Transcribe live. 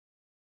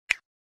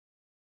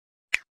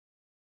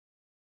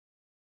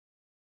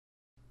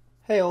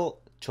Hey all,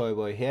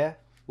 Choiboy here.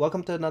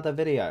 Welcome to another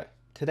video.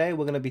 Today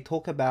we're going to be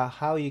talking about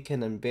how you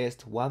can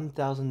invest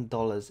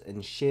 $1,000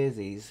 in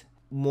Sharesies,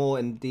 more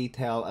in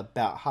detail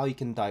about how you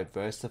can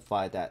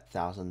diversify that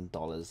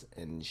 $1,000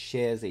 in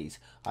Sharesies.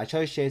 I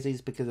chose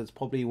Sharesies because it's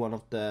probably one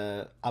of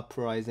the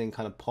uprising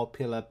kind of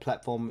popular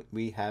platform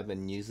we have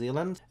in New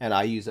Zealand, and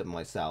I use it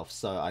myself,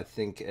 so I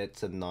think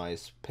it's a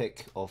nice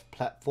pick of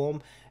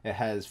platform. It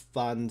has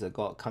funds, it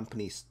got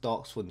company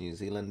stocks for New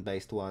Zealand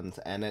based ones,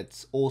 and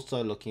it's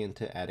also looking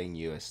into adding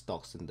US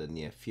stocks in the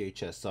near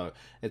future, so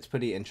it's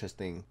pretty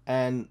interesting.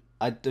 And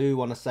I do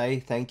want to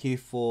say thank you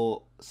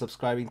for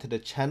subscribing to the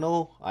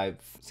channel.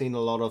 I've seen a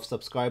lot of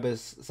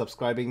subscribers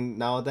subscribing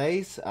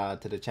nowadays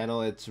to the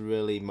channel. It's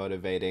really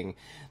motivating,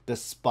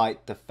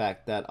 despite the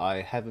fact that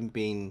I haven't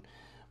been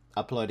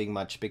uploading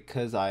much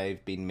because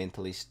I've been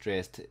mentally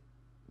stressed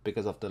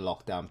because of the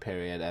lockdown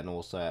period and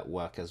also at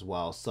work as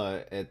well.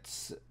 So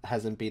it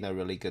hasn't been a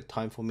really good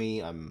time for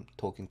me. I'm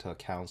talking to a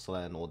counselor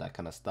and all that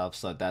kind of stuff.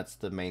 So that's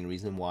the main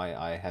reason why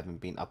I haven't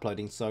been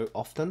uploading so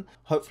often.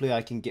 Hopefully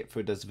I can get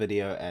through this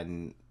video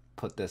and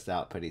put this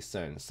out pretty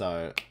soon.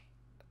 So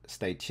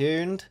stay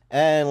tuned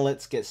and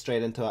let's get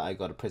straight into it. I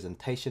got a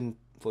presentation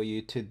for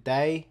you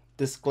today.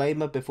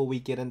 Disclaimer before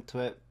we get into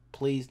it.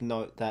 Please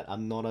note that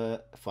I'm not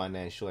a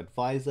financial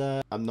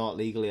advisor. I'm not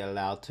legally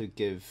allowed to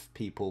give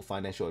people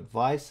financial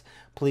advice.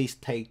 Please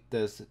take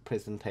this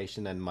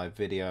presentation and my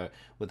video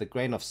with a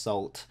grain of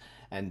salt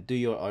and do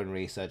your own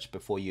research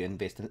before you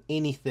invest in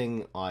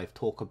anything I've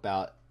talked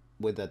about,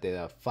 whether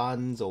there are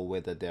funds or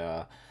whether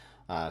there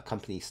are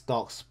company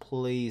stocks.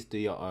 Please do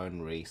your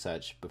own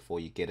research before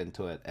you get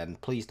into it, and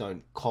please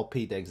don't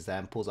copy the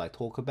examples I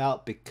talk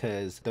about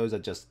because those are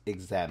just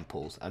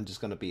examples. I'm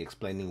just going to be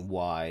explaining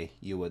why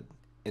you would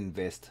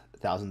invest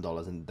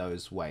 $1,000 in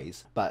those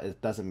ways, but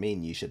it doesn't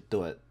mean you should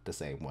do it the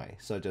same way.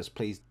 So just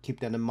please keep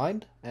that in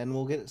mind and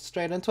we'll get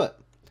straight into it.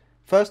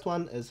 First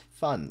one is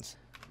funds.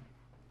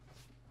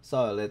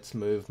 So let's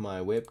move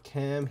my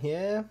webcam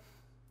here.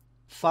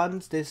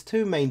 Funds, there's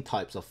two main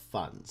types of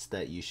funds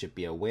that you should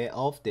be aware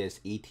of. There's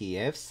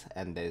ETFs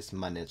and there's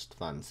managed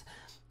funds.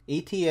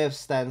 ETF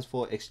stands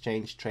for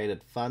exchange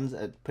traded funds.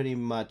 It pretty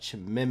much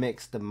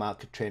mimics the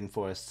market trend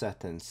for a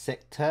certain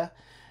sector.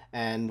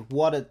 And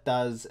what it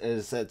does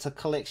is it's a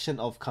collection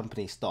of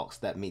company stocks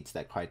that meets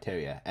that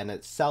criteria, and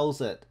it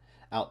sells it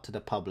out to the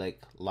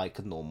public like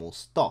a normal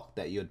stock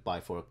that you'd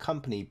buy for a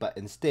company, but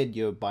instead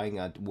you're buying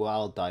a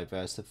well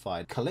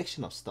diversified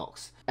collection of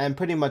stocks. And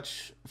pretty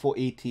much for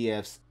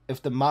ETFs,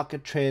 if the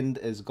market trend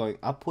is going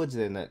upwards,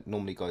 then it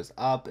normally goes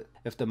up.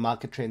 If the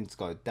market trends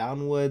go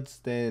downwards,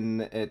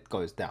 then it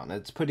goes down.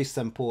 It's pretty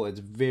simple. It's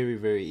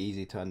very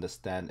easy to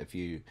understand if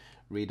you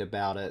read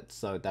about it.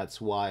 So that's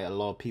why a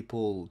lot of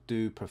people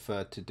do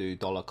prefer to do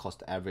dollar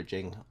cost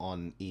averaging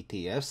on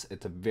ETFs.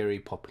 It's a very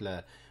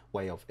popular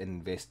way of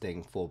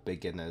investing for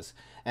beginners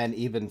and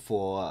even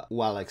for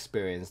well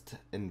experienced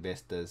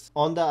investors.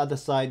 On the other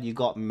side, you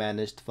got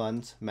managed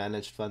funds.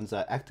 Managed funds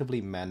are actively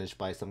managed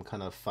by some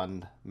kind of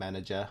fund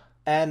manager,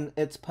 and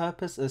its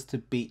purpose is to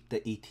beat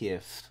the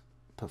ETF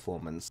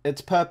performance.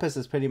 Its purpose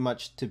is pretty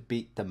much to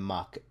beat the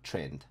market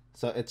trend.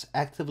 So it's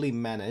actively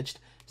managed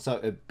so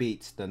it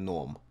beats the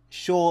norm.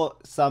 Sure,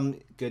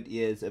 some good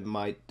years it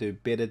might do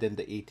better than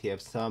the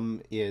ETF,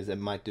 some years it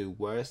might do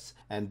worse,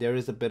 and there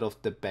is a bit of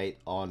debate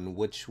on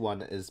which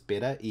one is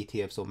better,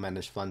 ETFs or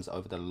managed funds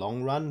over the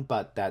long run,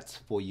 but that's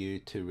for you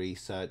to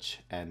research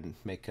and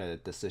make a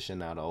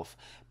decision out of.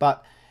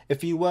 But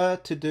if you were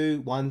to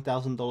do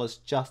 $1,000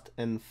 just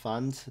in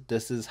funds,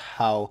 this is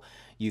how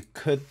you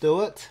could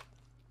do it.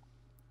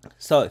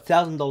 So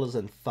 $1,000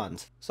 in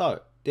funds.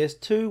 So there's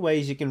two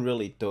ways you can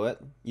really do it.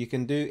 You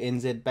can do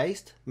NZ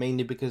based,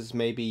 mainly because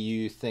maybe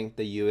you think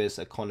the US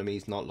economy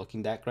is not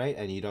looking that great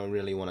and you don't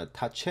really want to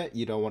touch it.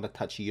 You don't want to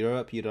touch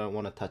Europe, you don't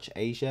want to touch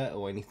Asia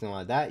or anything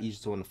like that. You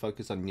just want to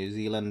focus on New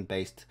Zealand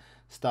based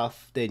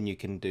stuff. Then you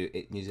can do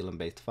New Zealand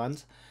based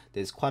funds.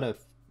 There's quite a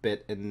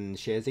bit in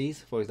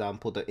Sharesies. For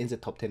example, the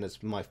NZ top 10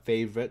 is my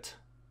favorite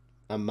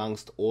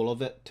amongst all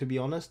of it, to be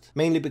honest.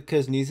 Mainly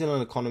because New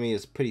Zealand economy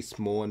is pretty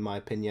small in my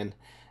opinion,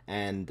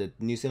 and the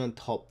New Zealand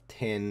top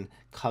 10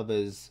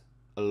 covers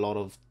a lot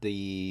of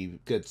the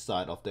good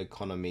side of the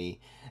economy,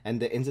 and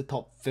the NZ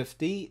top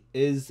 50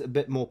 is a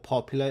bit more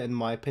popular in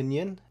my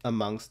opinion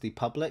amongst the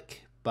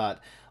public, but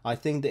I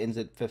think the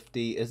NZ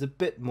 50 is a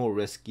bit more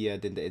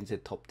riskier than the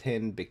NZ top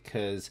 10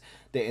 because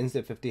the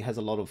NZ 50 has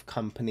a lot of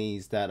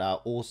companies that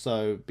are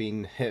also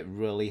being hit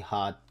really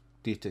hard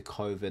due to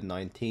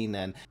COVID-19,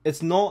 and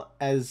it's not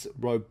as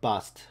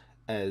robust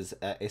as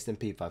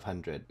S&P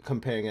 500,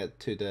 comparing it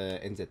to the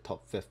NZ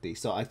top 50.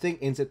 So I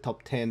think NZ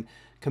top 10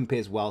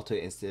 compares well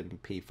to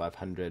S&P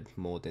 500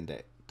 more than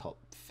the top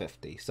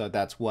 50. So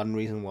that's one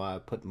reason why I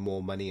put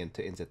more money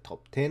into NZ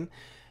top 10.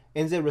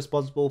 NZ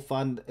Responsible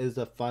Fund is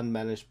a fund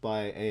managed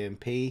by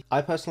AMP.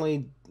 I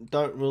personally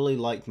don't really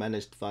like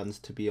managed funds,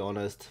 to be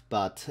honest,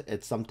 but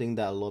it's something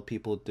that a lot of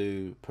people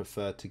do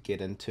prefer to get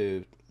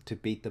into to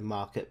beat the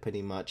market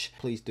pretty much.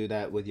 Please do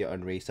that with your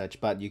own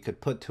research, but you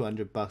could put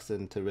 200 bucks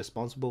into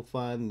responsible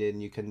fund,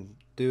 and you can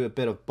do a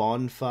bit of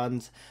bond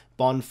funds.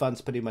 Bond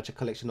funds pretty much a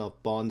collection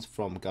of bonds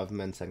from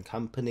governments and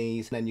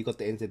companies. And then you got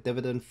the NZ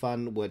dividend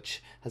fund,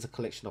 which has a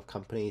collection of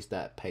companies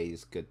that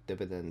pays good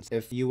dividends.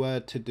 If you were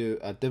to do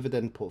a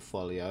dividend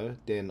portfolio,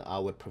 then I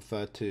would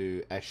prefer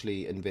to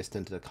actually invest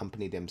into the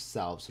company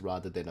themselves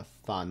rather than a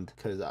fund,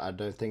 because I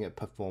don't think it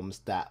performs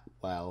that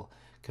well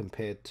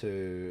compared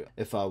to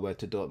if I were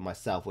to do it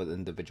myself with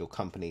individual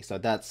companies. So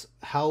that's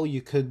how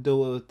you could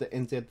do it with the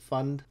NZ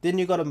fund. Then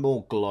you got a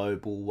more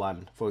global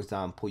one. For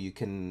example, you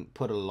can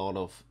put a lot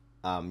of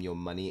your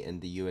money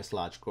in the US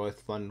large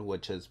growth fund,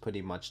 which is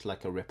pretty much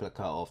like a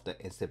replica of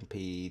the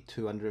S&P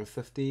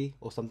 250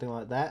 or something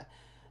like that.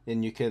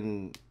 Then you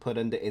can put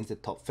in the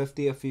NZ top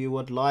 50 if you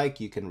would like.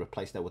 You can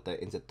replace that with the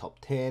NZ top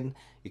 10.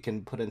 You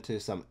can put into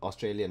some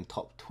Australian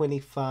top 20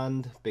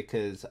 fund,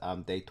 because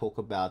they talk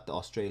about the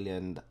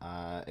Australian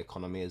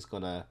economy is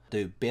gonna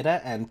do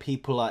better, and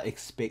people are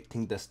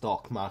expecting the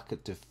stock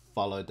market to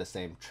follow the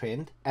same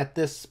trend. At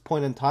this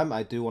point in time,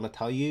 I do want to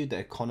tell you the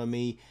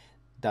economy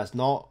does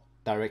not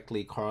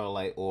directly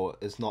correlate or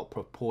is not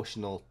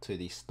proportional to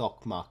the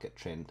stock market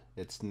trend.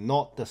 It's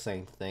not the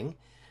same thing.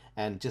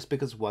 And just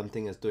because one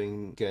thing is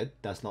doing good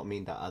does not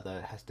mean the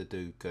other has to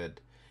do good,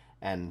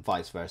 and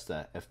vice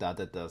versa. If the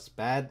other does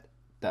bad,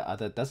 the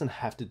other doesn't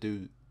have to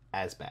do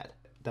as bad.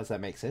 Does that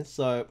make sense?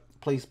 So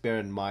please bear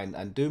in mind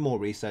and do more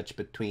research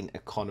between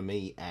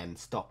economy and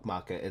stock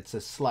market. It's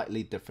a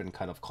slightly different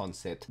kind of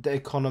concept. The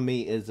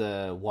economy is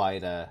a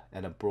wider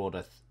and a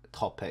broader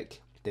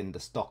topic than the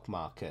stock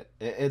market.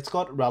 It's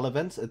got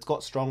relevance, it's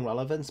got strong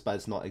relevance, but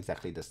it's not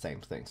exactly the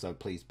same thing. So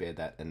please bear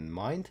that in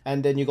mind.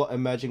 And then you got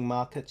emerging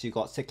markets, you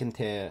got second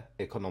tier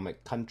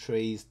economic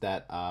countries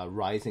that are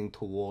rising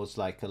towards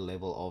like a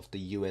level of the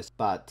US,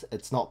 but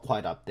it's not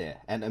quite up there.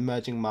 And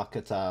emerging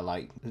markets are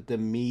like the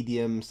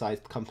medium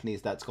sized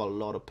companies that's got a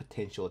lot of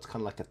potential. It's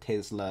kind of like a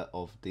Tesla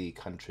of the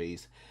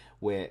countries,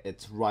 where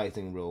it's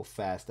rising real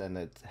fast and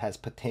it has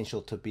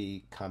potential to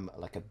become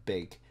like a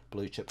big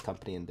blue chip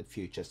company in the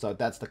future. So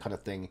that's the kind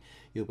of thing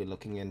you'll be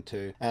looking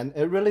into, and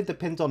it really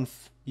depends on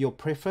your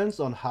preference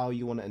on how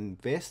you want to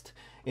invest.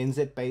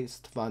 NZ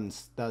based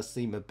funds does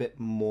seem a bit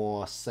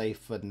more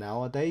safer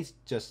nowadays,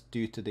 just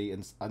due to the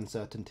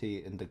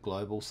uncertainty in the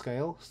global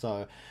scale.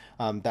 So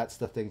that's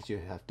the things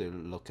you have to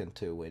look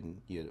into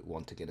when you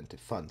want to get into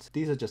funds.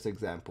 These are just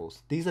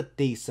examples. These are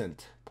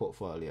decent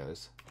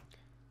portfolios.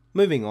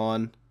 Moving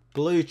on,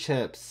 blue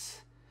chips.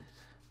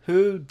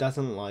 Who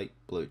doesn't like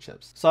blue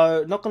chips?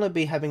 So not going to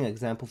be having an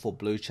example for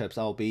blue chips.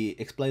 I'll be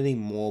explaining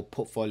more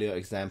portfolio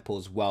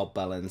examples, well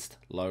balanced,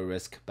 low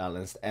risk,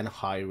 balanced, and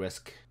high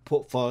risk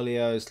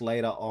portfolios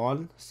later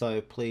on. So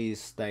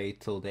please stay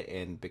till the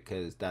end,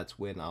 because that's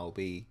when I'll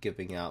be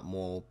giving out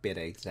more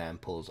better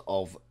examples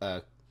of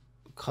a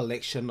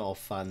collection of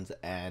funds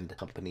and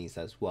companies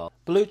as well.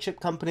 Blue chip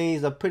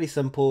companies are pretty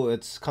simple.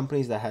 It's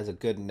companies that has a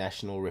good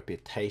national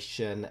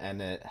reputation,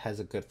 and it has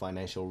a good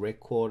financial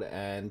record,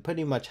 and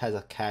pretty much has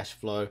a cash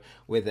flow,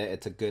 whether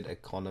it's a good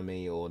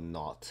economy or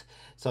not.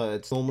 So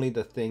it's normally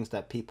the things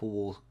that people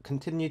will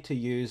continue to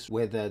use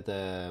whether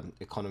the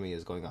economy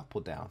is going up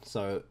or down.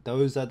 So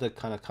those are the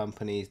kind of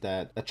companies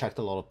that attract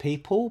a lot of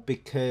people,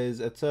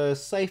 because it's a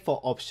safer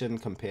option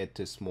compared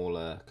to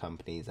smaller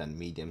companies and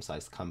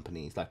medium-sized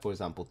companies. Like for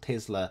example,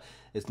 Tesla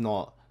is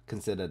not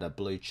considered a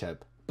blue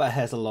chip, but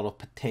has a lot of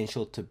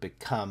potential to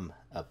become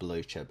a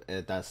blue chip.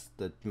 That's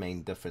the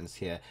main difference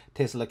here.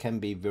 Tesla can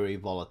be very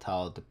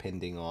volatile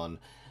depending on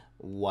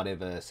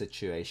whatever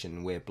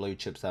situation, where blue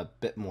chips are a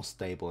bit more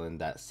stable in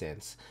that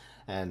sense.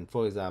 And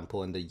for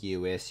example, in the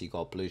US, you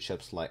got blue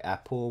chips like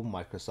Apple,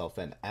 Microsoft,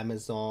 and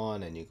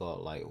Amazon, and you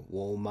got like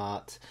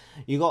Walmart.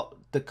 You got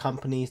the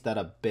companies that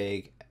are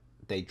big,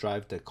 they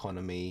drive the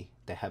economy,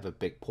 they have a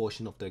big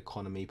portion of the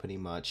economy pretty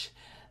much,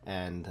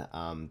 and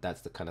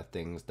that's the kind of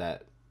things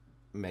that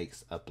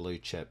makes a blue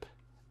chip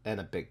and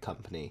a big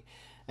company.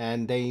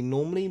 And they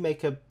normally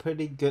make a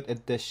pretty good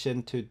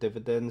addition to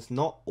dividends.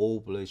 Not all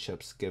blue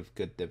chips give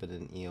good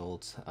dividend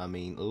yields. I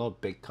mean, a lot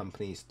of big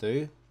companies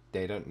do.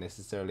 They don't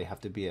necessarily have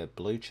to be a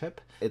blue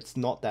chip. It's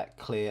not that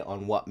clear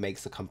on what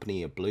makes a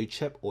company a blue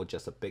chip, or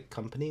just a big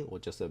company, or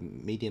just a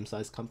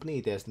medium-sized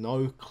company. There's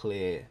no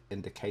clear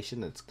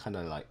indication. It's kind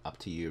of like up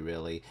to you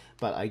really.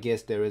 But I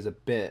guess there is a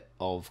bit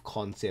of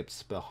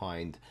concepts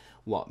behind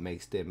what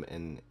makes them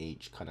in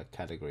each kind of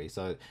category.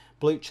 So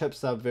blue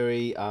chips are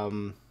very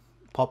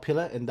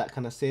popular in that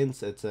kind of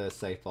sense. It's a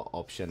safer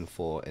option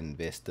for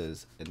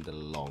investors in the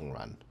long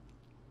run.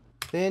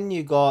 Then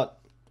you got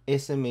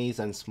SMEs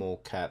and small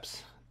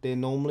caps. They're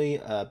normally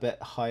a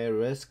bit higher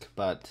risk,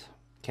 but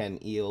can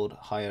yield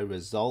higher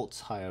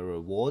results, higher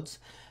rewards.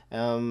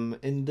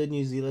 In the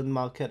New Zealand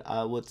market,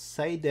 I would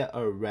say they're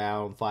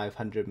around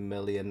 500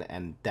 million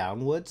and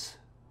downwards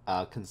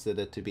are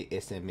considered to be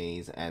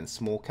SMEs and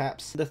small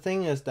caps. The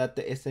thing is that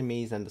the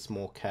SMEs and the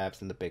small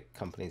caps and the big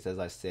companies, as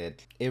I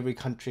said, every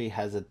country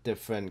has a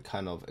different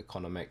kind of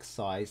economic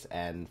size,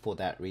 and for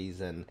that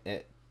reason,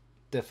 it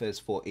differs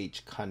for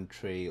each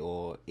country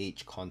or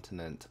each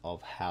continent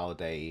of how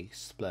they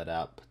split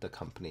up the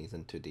companies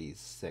into these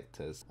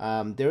sectors.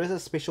 There is a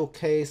special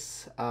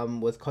case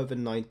with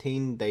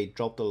COVID-19. They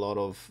dropped a lot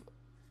of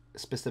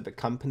specific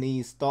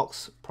companies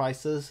stocks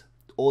prices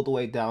all the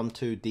way down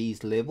to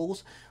these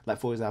levels. Like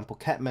for example,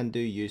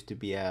 Kathmandu used to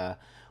be a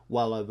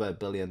well over $1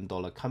 billion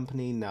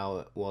company. Now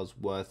it was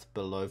worth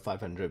below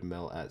 500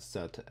 mil at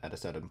a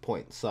certain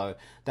point. So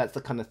that's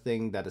the kind of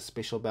thing that is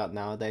special about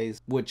nowadays,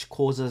 which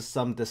causes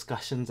some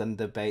discussions and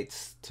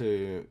debates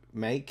to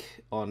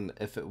make on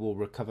if it will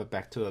recover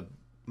back to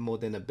more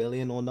than $1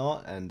 billion or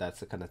not. And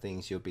that's the kind of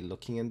things you'll be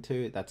looking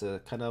into. That's a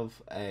kind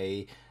of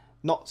a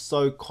not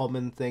so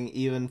common thing,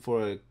 even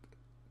for a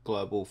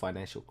global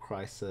financial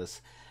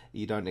crisis.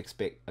 You don't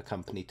expect a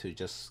company to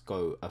just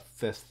go a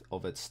fifth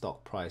of its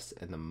stock price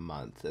in a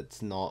month.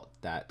 It's not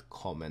that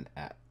common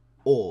at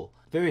all.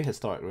 Very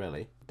historic,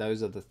 really.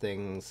 Those are the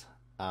things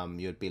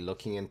you'd be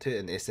looking into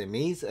in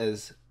SMEs,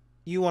 as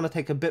you want to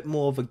take a bit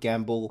more of a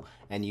gamble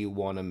and you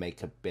want to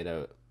make a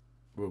better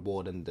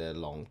reward in the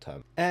long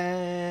term.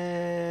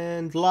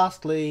 And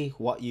lastly,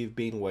 what you've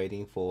been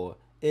waiting for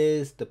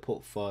is the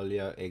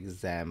portfolio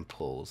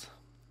examples.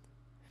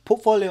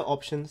 Portfolio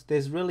options,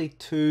 there's really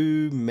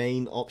two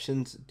main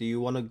options. Do you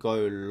want to go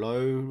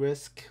low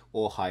risk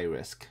or high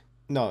risk?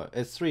 No,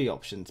 it's three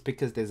options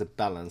because there's a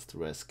balanced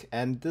risk.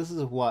 And this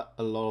is what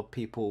a lot of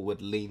people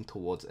would lean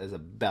towards as a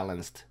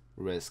balanced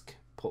risk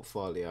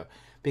portfolio,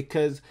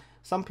 because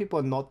some people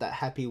are not that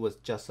happy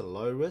with just a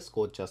low risk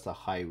or just a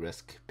high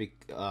risk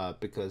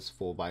because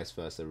for vice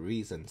versa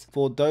reasons.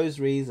 For those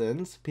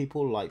reasons,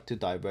 people like to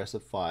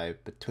diversify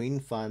between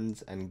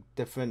funds and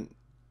different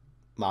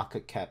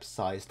market cap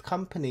sized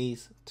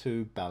companies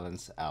to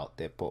balance out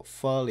their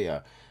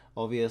portfolio.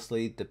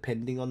 Obviously,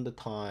 depending on the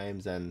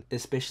times, and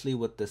especially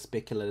with the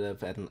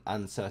speculative and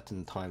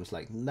uncertain times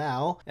like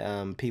now,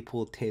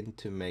 people tend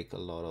to make a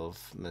lot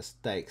of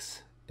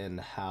mistakes in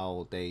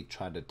how they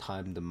try to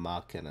time the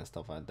market and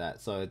stuff like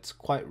that. So it's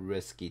quite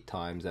risky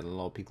times, and a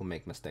lot of people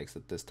make mistakes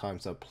at this time,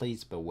 so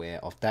please beware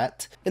of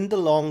that. In the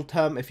long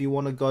term, if you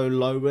want to go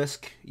low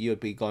risk, you'd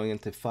be going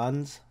into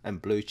funds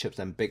and blue chips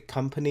and big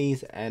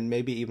companies, and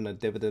maybe even a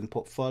dividend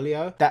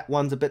portfolio. That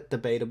one's a bit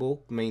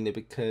debatable, mainly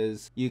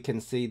because you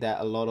can see that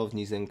a lot of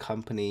New Zealand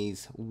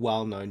companies,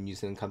 well-known New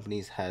Zealand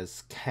companies,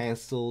 has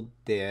cancelled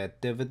their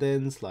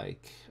dividends.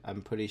 Like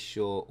I'm pretty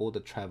sure all the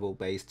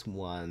travel-based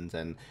ones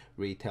and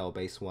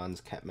retail-based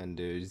ones,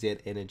 Kathmandu, Z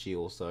Energy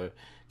also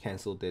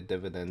cancelled their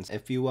dividends.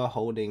 If you were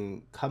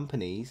holding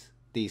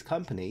these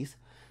companies,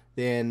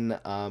 then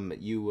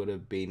you would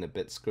have been a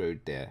bit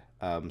screwed there.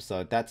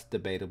 So that's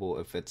debatable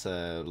if it's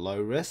a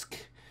low risk,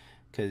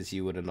 because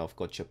you wouldn't have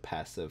got your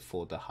passive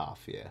for the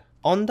half year.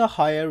 On the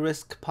higher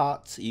risk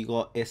parts, you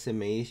got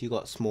SMEs, you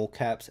got small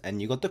caps,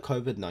 and you got the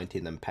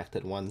COVID-19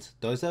 impacted ones.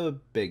 Those are a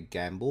big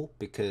gamble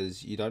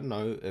because you don't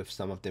know if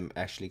some of them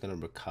actually going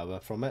to recover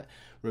from it.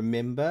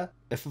 Remember,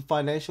 if a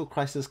financial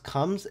crisis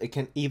comes, it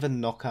can even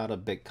knock out a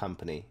big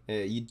company.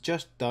 You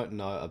just don't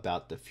know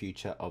about the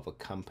future of a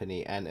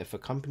company, and if a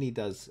company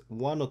does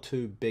one or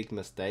two big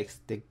mistakes,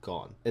 they're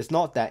gone. It's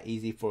not that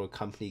easy for a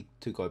company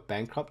to go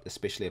bankrupt,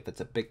 especially if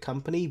it's a big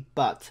company,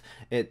 but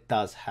it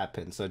does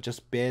happen. So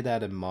just bear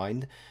that in mind.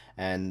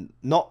 And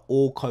not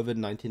all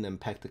COVID-19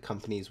 impacted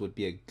companies would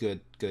be a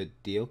good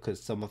deal,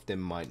 because some of them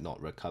might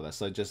not recover.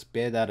 So just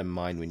bear that in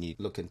mind when you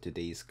look into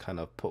these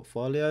kind of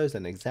portfolios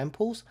and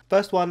examples.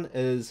 First one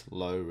is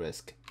low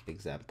risk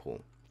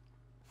example.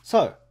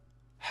 So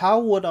how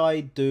would I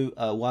do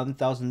a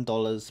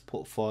 $1,000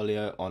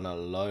 portfolio on a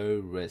low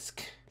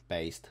risk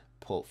based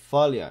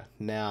portfolio?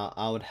 Now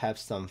I would have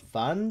some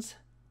funds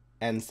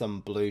and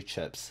some blue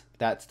chips.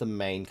 That's the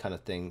main kind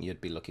of thing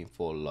you'd be looking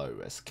for low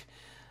risk.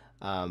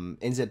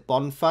 NZ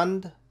Bond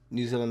Fund,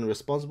 New Zealand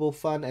Responsible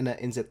Fund, and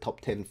an NZ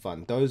Top 10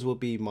 Fund. Those will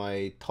be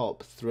my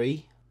top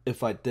three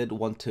if I did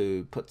want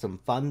to put some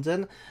funds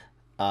in.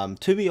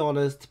 To be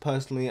honest,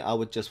 personally, I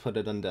would just put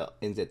it under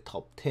NZ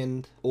Top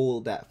 10,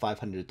 all that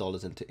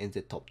 $500 into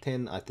NZ Top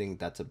 10. I think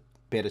that's a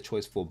better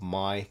choice for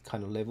my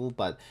kind of level,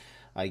 but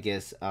I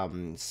guess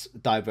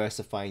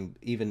diversifying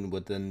even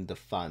within the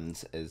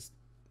funds is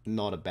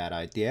not a bad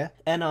idea.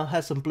 And I'll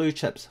have some blue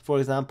chips. For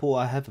example,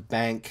 I have a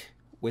bank,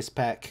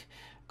 Westpac,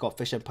 got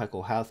Fish and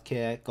Paykel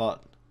Healthcare,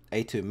 got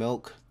A2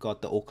 Milk,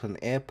 got the Auckland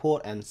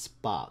Airport, and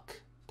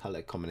Spark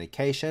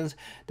Telecommunications.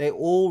 They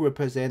all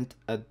represent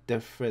a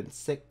different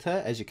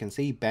sector, as you can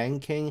see: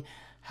 banking,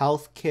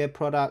 healthcare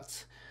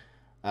products,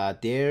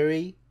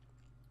 dairy,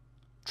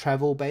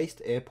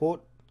 travel-based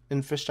airport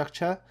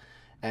infrastructure,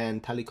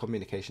 and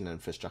telecommunication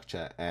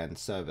infrastructure and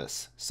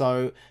service.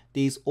 So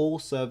these all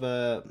serve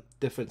a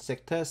different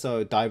sector,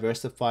 so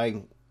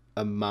diversifying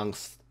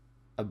amongst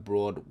a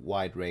broad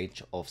wide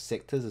range of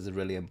sectors is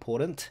really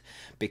important,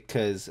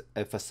 because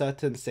if a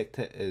certain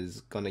sector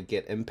is going to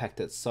get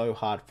impacted so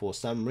hard for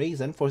some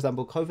reason, for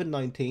example,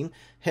 COVID-19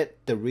 hit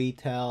the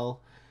retail,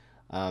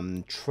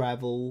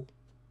 travel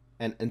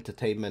and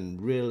entertainment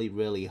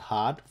really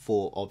hard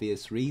for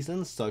obvious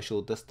reasons,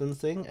 social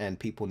distancing and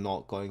people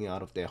not going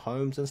out of their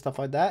homes and stuff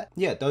like that.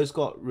 Yeah, those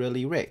got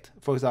really wrecked.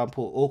 For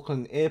example,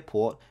 Auckland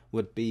Airport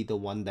would be the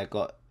one that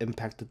got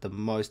impacted the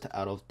most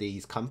out of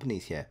these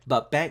companies here.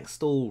 But bank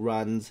still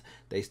runs,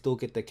 they still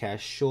get the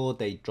cash. Sure,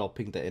 they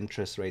dropping the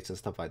interest rates and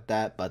stuff like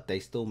that, but they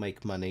still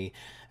make money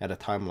at a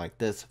time like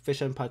this.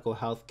 Fisher & Paykel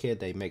Healthcare,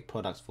 they make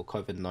products for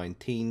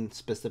COVID-19,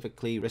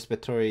 specifically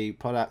respiratory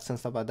products and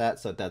stuff like that,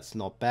 so that's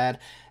not bad.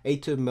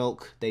 A2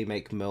 Milk, they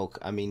make milk.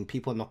 I mean,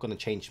 people are not going to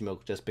change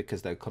milk just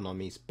because the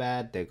economy is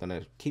bad. They're going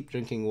to keep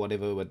drinking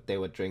whatever they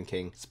were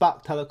drinking.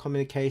 Spark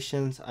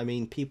Telecommunications, I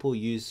mean, people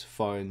use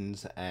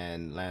phones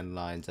and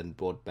landlines and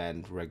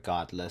broadband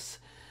regardless.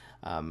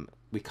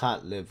 We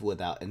can't live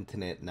without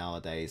internet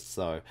nowadays,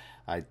 so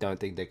I don't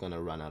think they're going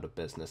to run out of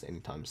business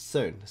anytime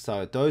soon.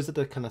 So those are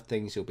the kind of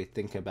things you'll be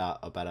thinking about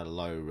a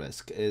low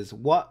risk, is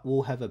what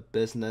will have a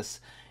business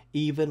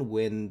even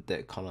when the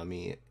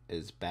economy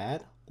is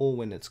bad or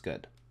when it's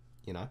good,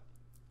 you know.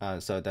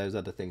 So those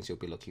are the things you'll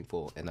be looking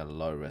for in a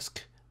low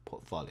risk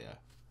portfolio.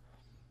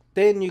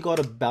 Then you got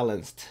a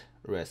balanced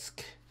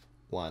risk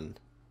one.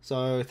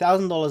 So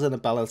 $1,000 in a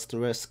balanced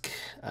risk.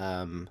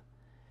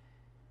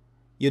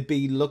 You'd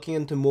be looking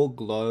into more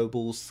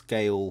global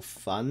scale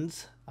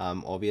funds.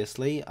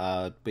 Obviously,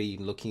 be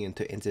looking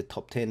into NZ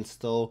Top 10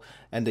 still,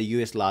 and the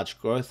US Large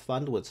Growth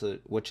Fund,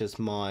 which is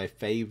my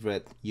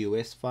favorite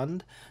US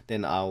fund.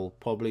 Then I'll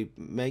probably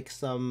make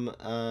some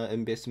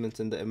investments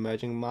in the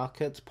emerging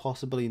markets,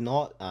 possibly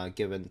not,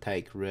 give and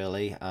take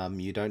really.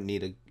 You don't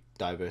need to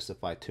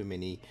diversify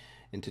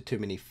into too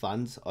many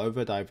funds.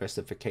 Over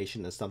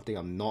diversification is something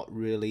I'm not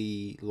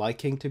really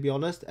liking, to be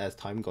honest, as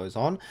time goes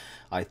on.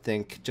 I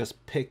think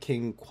just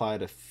picking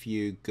quite a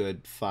few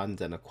good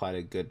funds and quite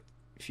a good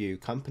few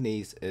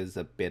companies is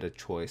a better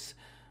choice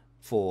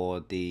for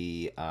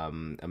the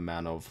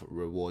amount of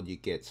reward you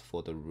get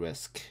for the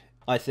risk.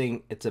 I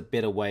think it's a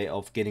better way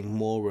of getting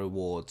more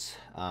rewards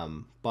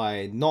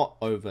by not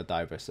over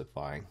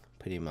diversifying,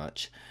 pretty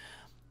much.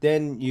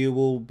 Then you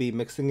will be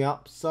mixing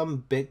up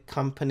some big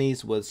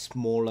companies with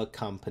smaller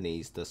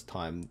companies this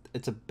time.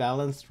 It's a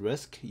balanced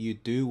risk. You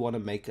do want to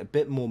make a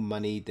bit more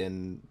money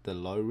than the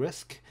low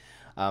risk.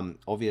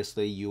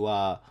 Obviously, you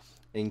are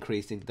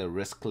increasing the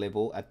risk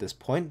level at this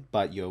point,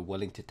 but you're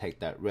willing to take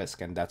that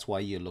risk, and that's why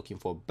you're looking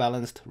for a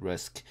balanced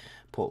risk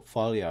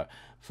portfolio.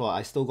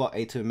 I still got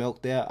A2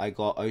 Milk there. I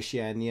got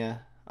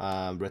Oceania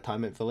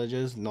retirement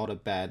villages. Not a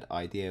bad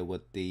idea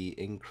with the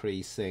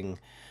increasing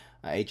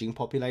aging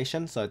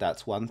population, so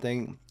that's one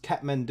thing.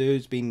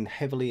 Kathmandu's been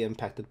heavily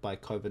impacted by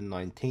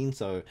COVID-19,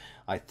 so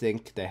I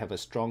think they have a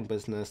strong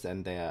business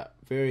and they are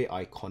very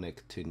iconic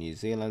to New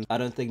Zealand. I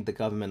don't think the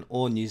government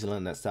or New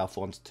Zealand itself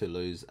wants to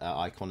lose an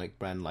iconic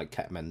brand like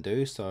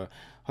Kathmandu, so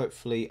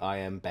hopefully I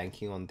am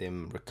banking on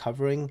them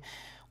recovering.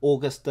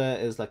 Augusta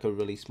is like a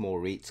really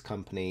small REITs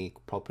company,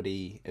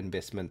 property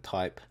investment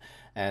type,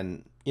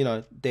 and you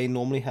know, they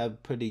normally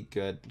have pretty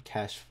good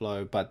cash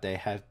flow, but they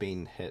have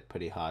been hit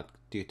pretty hard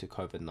due to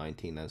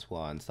COVID-19 as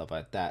well and stuff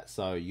like that.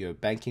 So you're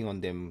banking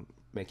on them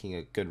making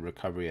a good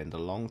recovery in the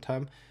long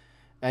term.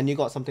 And you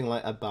got something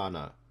like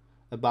Abano.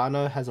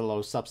 Abano has a lot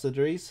of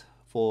subsidiaries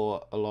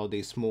for a lot of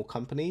these small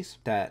companies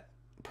that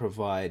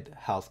provide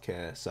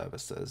healthcare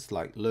services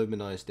like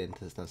Lumino's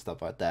dentists and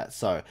stuff like that.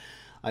 So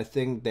I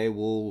think they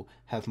will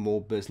have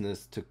more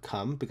business to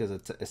come because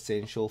it's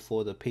essential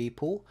for the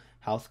people.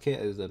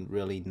 Healthcare is a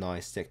really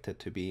nice sector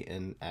to be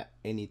in at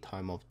any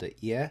time of the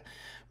year,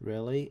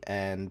 really,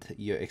 and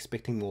you're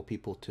expecting more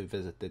people to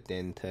visit the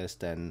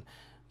dentist and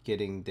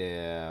getting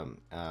their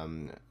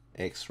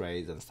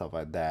x-rays and stuff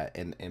like that,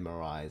 and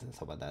MRIs and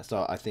stuff like that.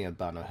 So I think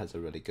Abano has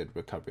a really good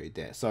recovery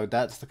there. So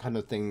that's the kind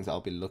of things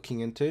I'll be looking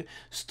into.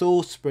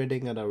 Still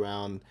spreading it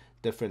around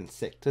different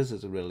sectors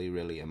is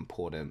really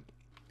important.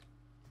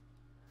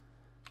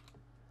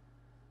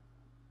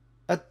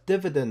 A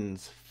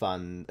dividends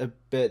fund, a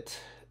bit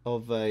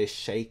of a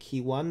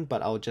shaky one,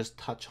 but I'll just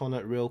touch on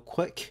it real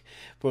quick.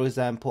 For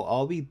example,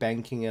 I'll be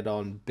banking it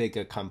on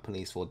bigger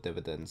companies for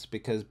dividends,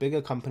 because bigger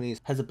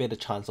companies has a better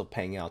chance of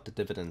paying out the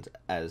dividends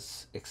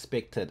as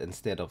expected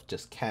instead of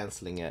just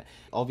cancelling it.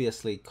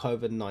 Obviously,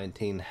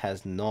 COVID-19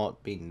 has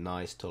not been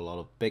nice to a lot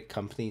of big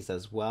companies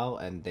as well,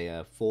 and they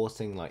are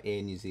forcing like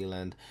Air New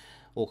Zealand,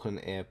 Auckland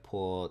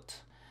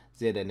Airport,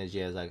 Z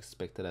Energy as I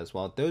expected as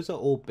well. Those are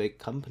all big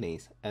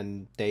companies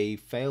and they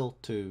fail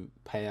to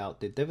pay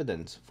out their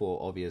dividends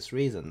for obvious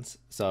reasons.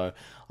 So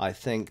I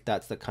think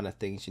that's the kind of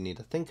things you need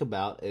to think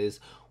about, is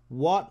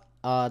what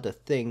are the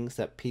things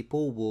that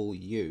people will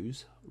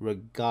use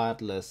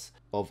regardless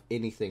of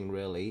anything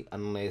really,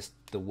 unless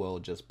the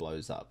world just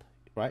blows up,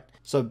 right?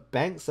 So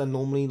banks are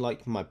normally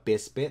like my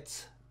best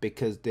bets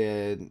because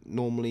they're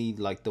normally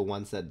like the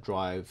ones that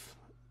drive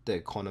the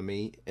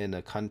economy in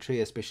a country,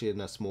 especially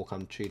in a small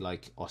country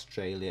like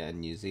Australia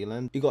and New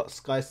Zealand. You got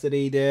Sky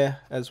City there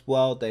as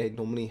well. They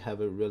normally have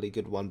a really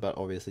good one, but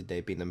obviously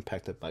they've been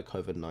impacted by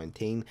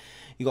COVID-19.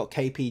 You got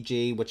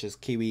KPG, which is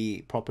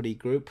Kiwi Property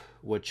Group,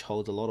 which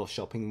holds a lot of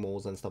shopping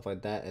malls and stuff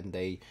like that, and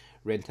they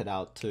rent it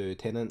out to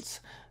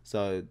tenants.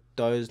 So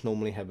those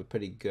normally have a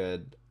pretty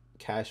good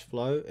cash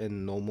flow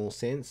in normal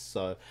sense,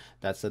 so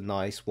that's a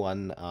nice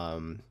one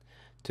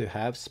to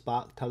have.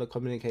 Spark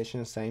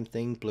Telecommunications, same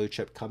thing, blue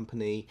chip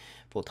company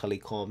for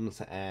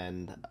telecoms,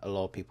 and a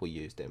lot of people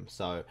use them,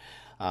 so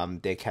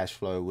their cash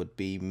flow would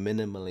be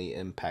minimally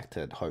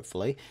impacted,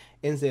 hopefully.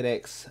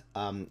 NZX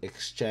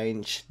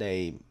exchange,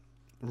 they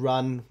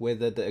run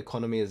whether the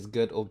economy is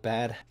good or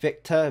bad.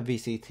 Vector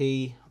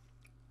VCT,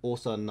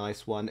 also a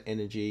nice one.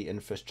 Energy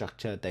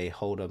infrastructure, they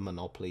hold a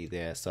monopoly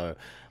there, so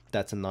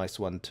that's a nice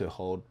one to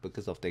hold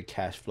because of their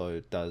cash flow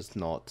does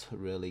not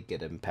really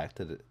get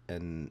impacted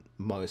in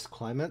most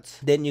climates.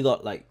 Then you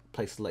got like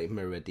places like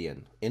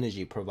Meridian,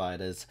 energy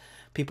providers.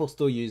 People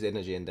still use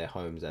energy in their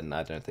homes, and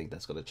I don't think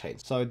that's going to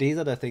change. So these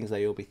are the things that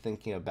you'll be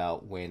thinking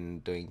about when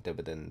doing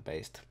dividend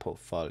based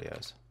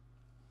portfolios.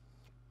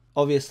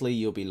 Obviously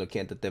you'll be looking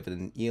at the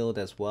dividend yield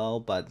as well,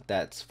 but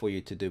that's for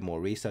you to do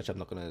more research. I'm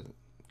not going to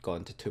go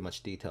into too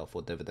much detail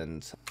for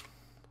dividends.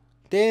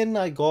 Then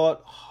I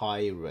got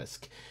high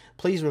risk.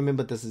 Please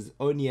remember, this is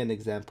only an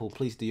example.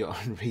 Please do your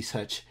own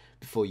research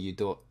before you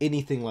do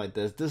anything like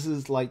this. This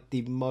is like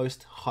the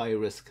most high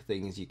risk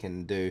things you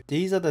can do.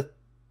 These are the...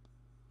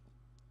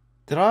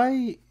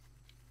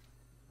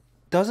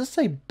 Does it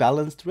say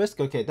balanced risk?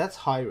 Okay, that's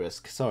high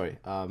risk. Sorry.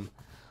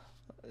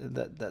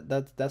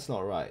 That's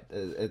not right.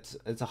 It's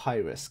a high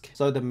risk.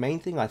 So the main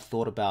thing I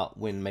thought about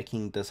when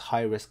making this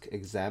high risk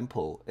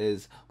example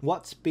is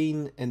what's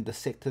been in the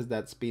sectors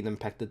that's been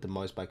impacted the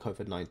most by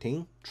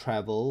COVID-19: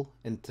 travel,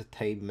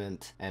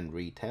 entertainment, and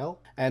retail,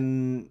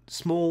 and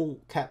small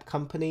cap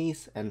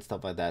companies and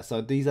stuff like that. So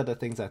these are the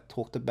things I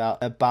talked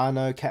about.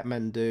 Abano,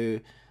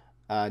 Kathmandu,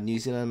 New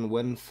Zealand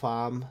wind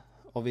farm,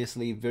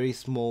 obviously very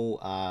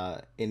small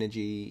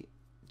energy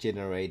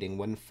generating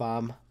wind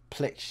farm.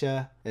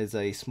 Plexure is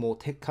a small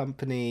tech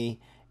company.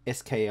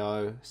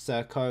 SKO,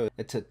 Circo,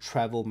 it's a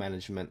travel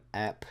management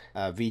app.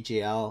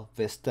 VGL,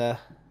 Vista,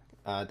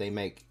 they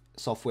make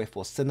software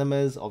for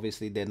cinemas.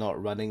 Obviously they're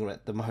not running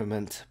at the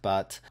moment,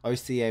 but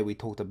OCA we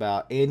talked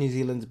about. Air New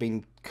Zealand's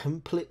been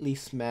completely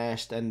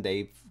smashed and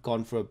they've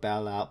gone for a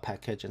bailout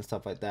package and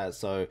stuff like that,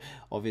 so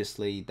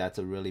obviously that's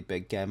a really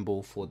big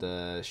gamble for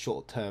the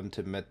short term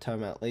to mid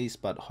term at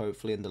least, but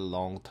hopefully in the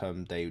long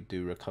term they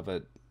do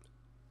recover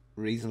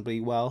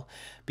reasonably well.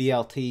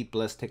 BLT,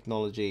 Bliss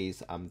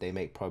Technologies, they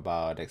make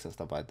probiotics and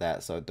stuff like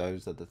that, so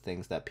those are the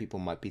things that people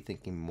might be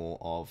thinking more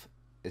of,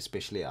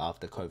 especially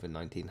after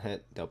COVID-19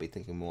 hit. They'll be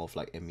thinking more of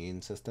like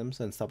immune systems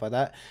and stuff like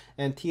that.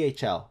 And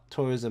THL,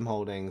 Tourism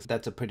Holdings,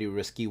 that's a pretty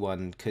risky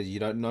one because you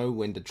don't know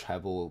when the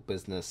travel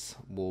business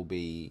will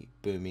be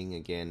booming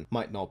again.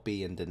 Might not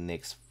be in the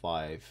next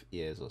 5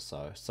 years or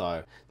so.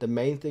 So the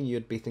main thing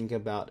you'd be thinking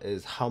about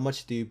is how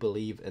much do you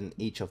believe in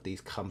each of these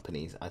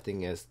companies, I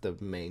think is the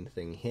main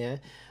thing here.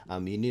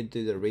 You need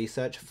to do the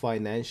research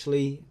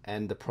financially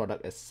and the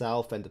product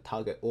itself and the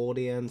target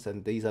audience,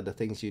 and these are the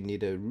things you need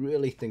to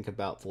really think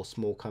about for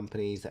small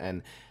companies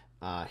and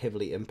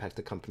heavily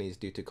impacted companies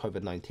due to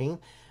COVID-19.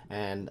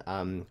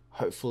 And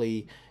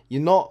hopefully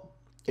you're not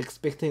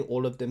expecting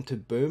all of them to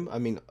boom. I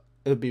mean,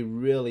 it would be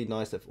really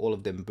nice if all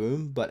of them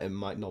boom, but it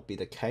might not be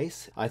the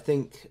case. I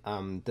think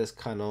this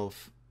kind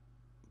of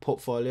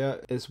portfolio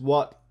is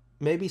what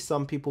maybe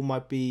some people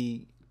might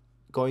be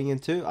going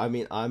into. I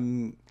mean,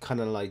 I'm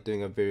kind of like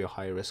doing a very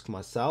high risk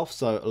myself,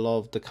 so a lot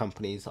of the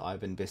companies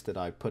I've invested,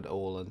 I put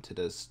all into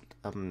this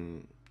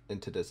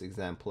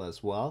example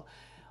as well.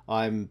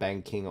 I'm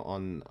banking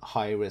on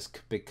high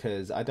risk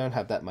because I don't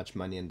have that much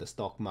money in the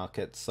stock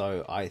market,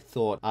 so I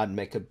thought I'd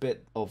make a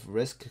bit of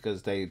risk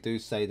because they do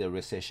say the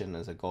recession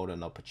is a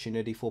golden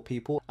opportunity for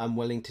people. I'm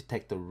willing to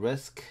take the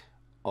risk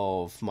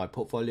of my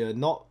portfolio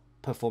not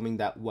performing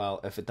that well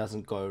if it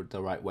doesn't go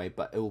the right way,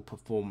 but it will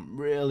perform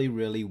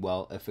really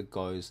well if it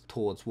goes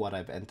towards what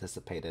I've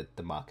anticipated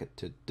the market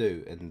to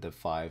do in the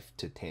 5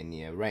 to 10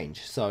 year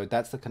range. So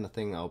that's the kind of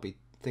thing I'll be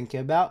thinking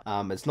about.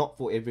 It's not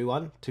for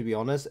everyone, to be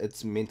honest.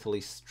 It's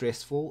mentally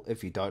stressful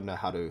if you don't know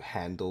how to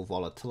handle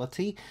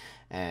volatility,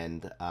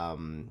 and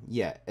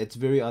yeah, it's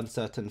very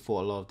uncertain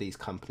for a lot of these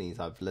companies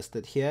I've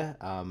listed here,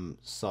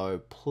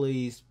 so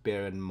please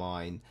bear in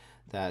mind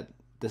that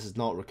this is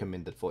not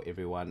recommended for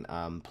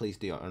everyone. Please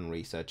do your own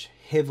research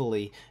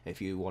heavily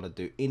if you want to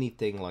do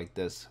anything like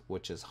this,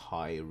 which is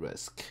high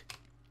risk.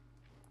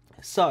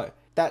 So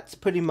that's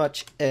pretty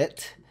much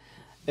it.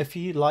 If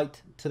you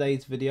liked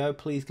today's video,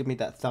 please give me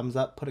that thumbs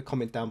up, put a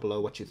comment down below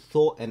what you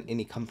thought and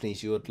any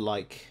companies you would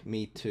like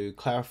me to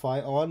clarify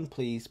on.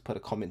 Please put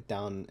a comment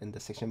down in the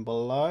section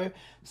below.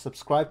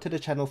 Subscribe to the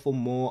channel for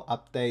more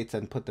updates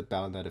and put the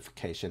bell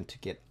notification to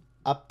get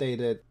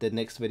updated. The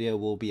next video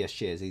will be a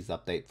Sharesies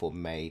update for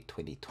May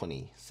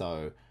 2020.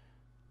 So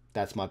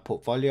that's my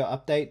portfolio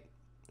update.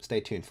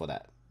 Stay tuned for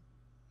that.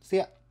 See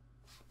ya.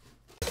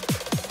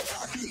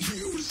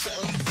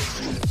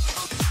 something.